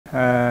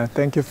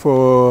Thank you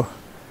for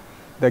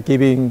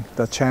giving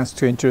the chance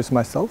to introduce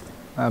myself.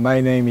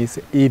 My name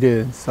is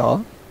Eden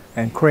Seo,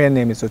 and Korean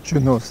name is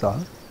Junho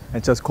Seo.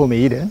 And just call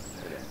me Eden.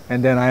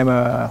 And then I'm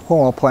a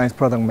home appliance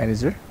product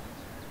manager,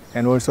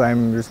 and also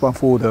I'm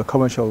responsible for the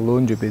commercial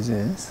laundry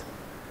business.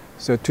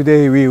 So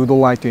today we would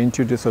like to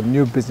introduce a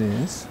new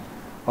business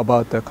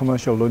about the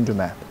commercial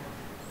laundromat.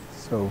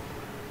 So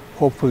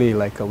hopefully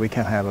we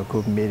can have a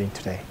good meeting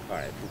today. All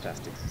right,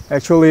 fantastic.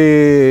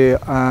 Actually,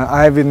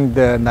 I've been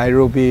in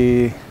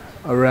Nairobi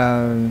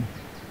around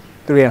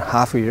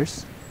 3.5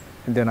 years.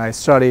 And then I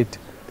started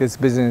this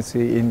business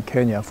in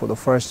Kenya for the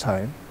first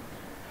time.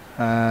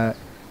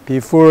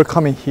 Before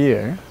coming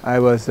here, I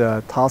was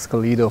a task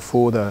leader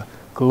for the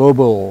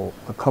global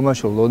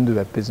commercial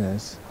laundromat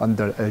business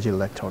under LG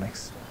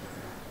Electronics.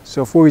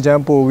 So for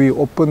example, we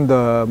opened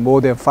more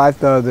than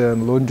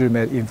 5,000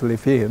 laundromat in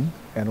Philippines,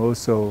 and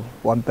also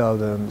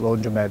 1,000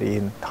 laundromat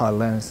in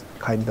Thailand,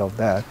 kind of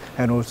that.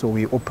 And also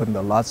we opened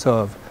lots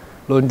of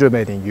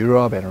laundromat in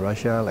Europe and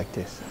Russia like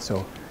this.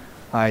 So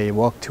I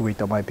worked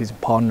with my business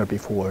partner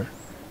before.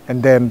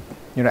 And then,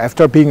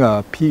 after being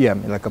a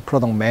PM, like a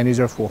product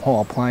manager for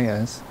home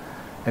appliance,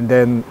 and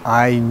then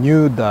I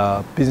knew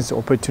the business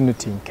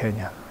opportunity in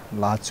Kenya,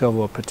 lots of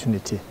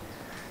opportunity.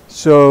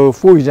 So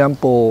for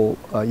example,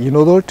 in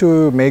order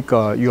to make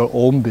your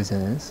own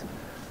business,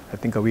 I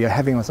think we are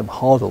having some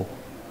hurdle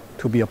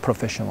to be a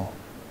professional.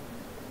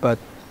 But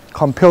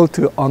compared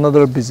to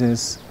another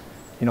business,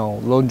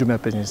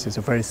 laundromat business is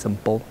very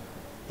simple.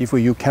 If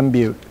you can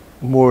be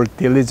more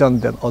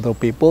diligent than other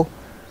people,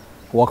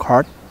 work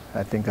hard,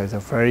 I think it's a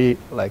very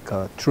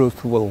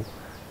truthful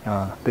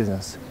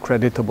business,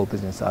 creditable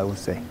business, I would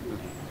say.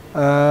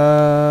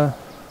 I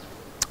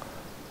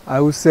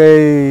would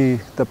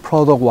say the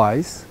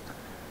product-wise,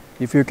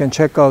 if you can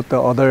check out the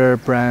other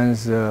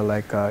brands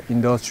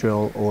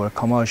industrial or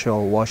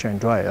commercial washer and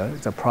dryer,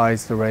 the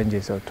price range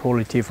is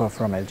totally different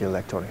from LG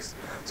Electronics.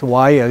 So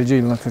why LG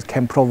Electronics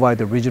can provide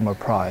a reasonable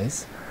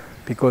price?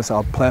 Because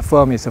our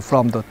platform is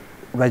from the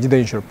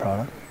residential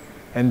product,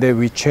 and then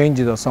we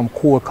changed some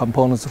core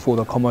components for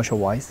the commercial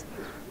wise.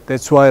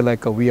 That's why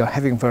we are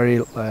having very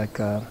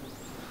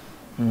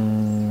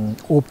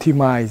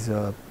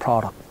optimized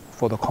product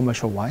for the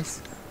commercial wise,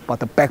 but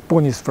the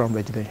backbone is from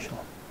residential.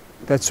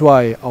 That's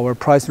why our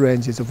price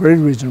range is very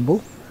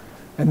reasonable,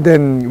 and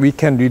then we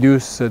can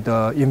reduce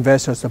the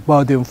investors'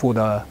 burden for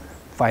the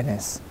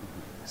finance.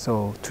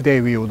 So today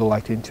we would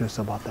like to introduce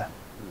about that.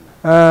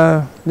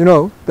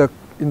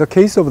 In the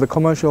case of the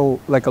commercial,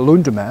 like a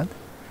laundromat,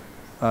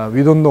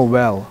 we don't know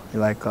well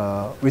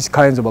which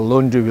kinds of a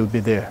laundry will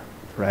be there,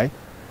 right?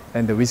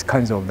 And which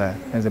kinds of that,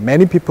 and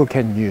many people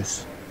can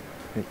use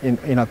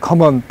in a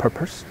common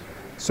purpose.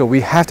 So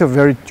we have to have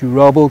very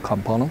durable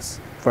components,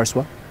 first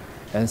one.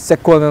 And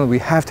second one, we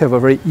have to have a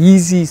very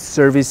easy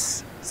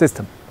service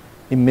system.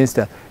 It means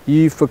that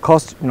if a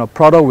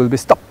product will be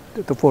stopped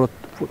for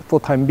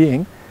time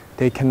being,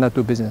 they cannot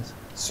do business.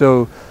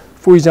 So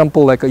for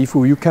example, if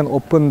you can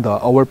open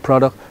our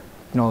product,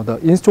 the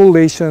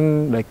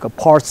installation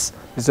parts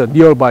is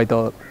nearby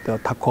the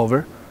top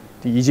cover,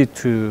 easy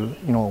to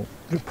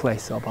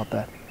replace about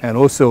that. And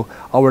also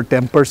our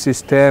damper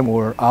system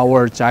or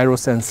our gyro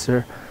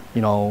sensor,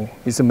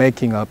 is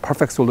making a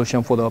perfect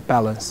solution for the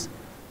balance.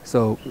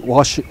 So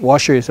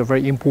washer is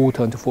very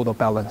important for the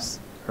balance,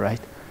 right?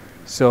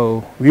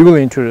 So we will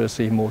introduce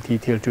in more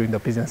detail during the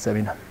business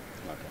seminar.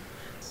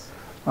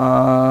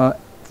 Okay.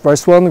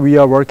 First one, we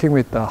are working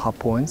with the hot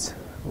points,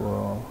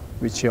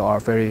 which are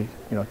very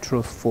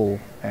truthful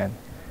and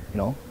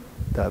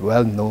the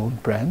well-known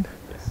brand.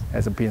 Yes.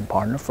 As a being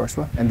partner, first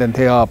one. And then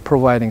they are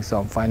providing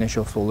some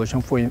financial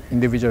solution for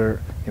individual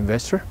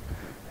investor.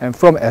 And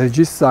from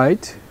LG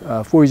side,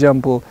 for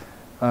example,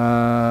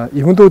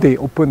 even though they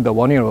opened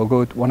 1 year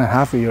ago,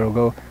 1.5 years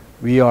ago,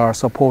 we are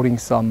supporting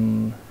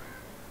some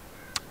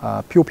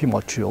POP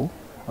material.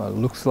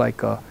 Looks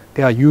like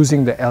they are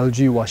using the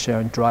LG washer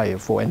and dryer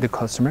for end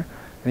customer.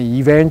 And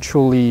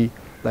eventually,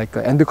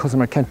 end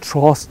customer can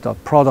trust the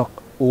product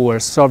or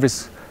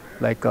service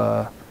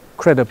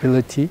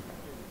credibility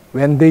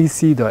when they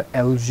see the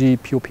LG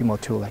POP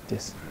material like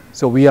this.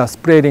 So we are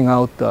spreading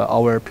out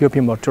our POP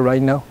material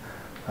right now.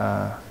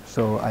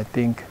 So I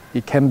think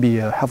it can be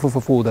helpful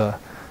for the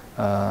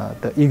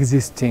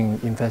existing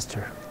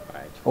investor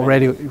who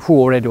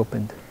already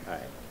opened. All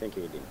right, thank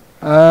you, Eden.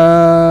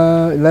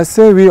 Let's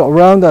say we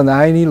around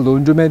 90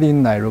 laundromat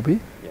in Nairobi,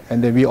 yes.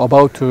 And then we're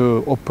about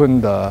to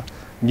open the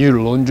new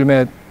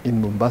laundromat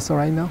in Mombasa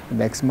right now,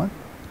 next month.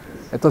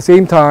 At the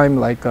same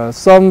time,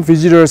 some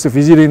visitors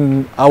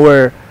visiting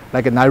our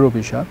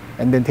Nairobi shop,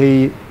 and then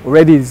they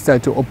already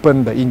decided to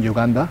open in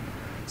Uganda.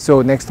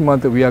 So next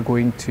month we are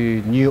going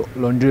to new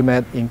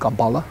laundromat in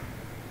Kampala.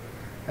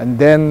 And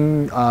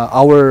then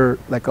our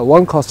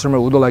one customer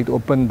would like to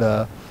open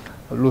the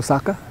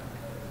Lusaka.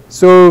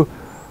 So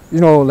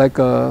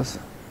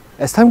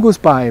as time goes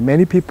by,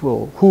 many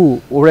people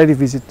who already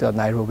visit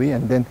Nairobi,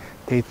 and then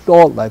they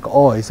thought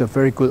oh, it's a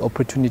very good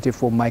opportunity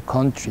for my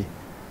country.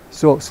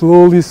 So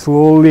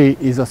slowly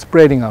is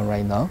spreading out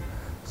right now.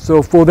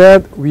 So for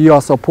that, we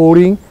are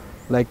supporting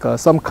like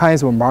some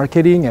kinds of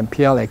marketing and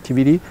PR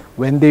activity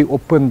when they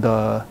open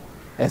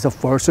as a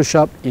first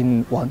shop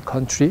in one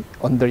country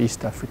under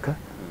East Africa.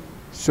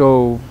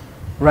 So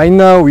right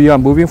now we are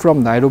moving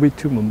from Nairobi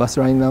to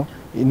Mombasa right now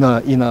in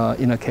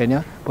a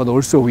Kenya, but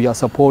also we are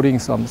supporting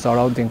some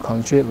surrounding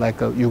country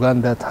like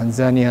Uganda,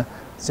 Tanzania,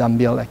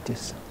 Zambia, like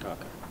this.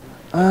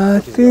 I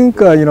think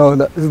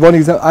one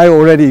example I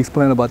already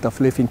explained about the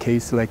Philippine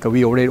case. Like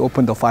we already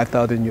opened the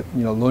 5,000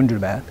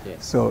 laundromat.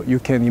 Yes. So you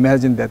can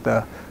imagine that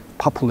the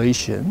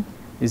population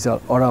is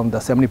around the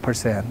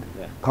 70%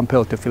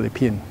 compared to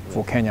Philippines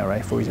for Kenya,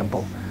 right? For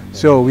example.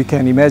 So we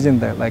can imagine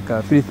that like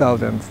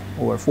 3,000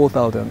 or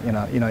 4,000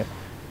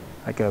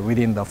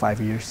 within the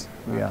 5 years.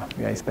 We are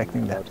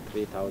expecting that. About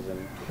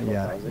 3,000,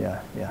 Yeah.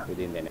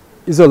 within the next.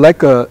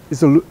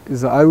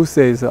 I would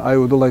say I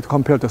would like to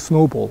compare the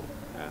snowball.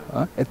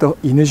 At the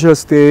initial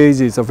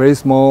stage, it's a very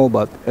small,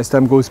 but as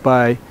time goes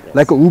by,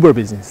 like a Uber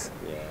business.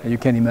 Yeah. You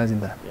can imagine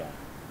that. Yeah.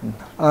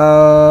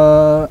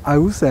 I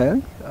would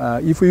say,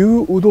 if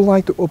you would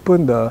like to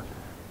open the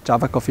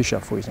Java coffee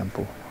shop, for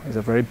example, it's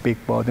a very big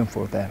burden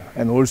for them.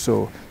 And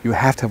also, you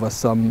have to have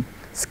some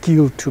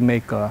skill to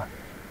make a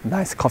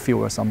nice coffee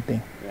or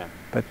something. Yeah.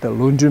 But the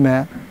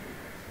laundromat,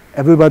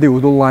 everybody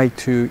would like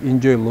to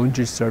enjoy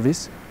laundry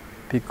service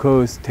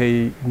because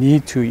they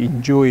need to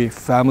enjoy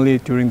family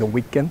during the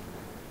weekend.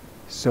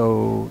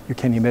 So you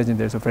can imagine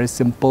there's a very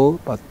simple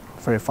but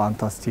very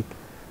fantastic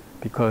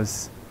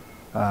because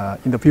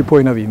in the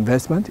viewpoint of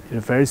investment,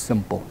 it's very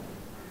simple.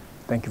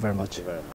 Thank you very much.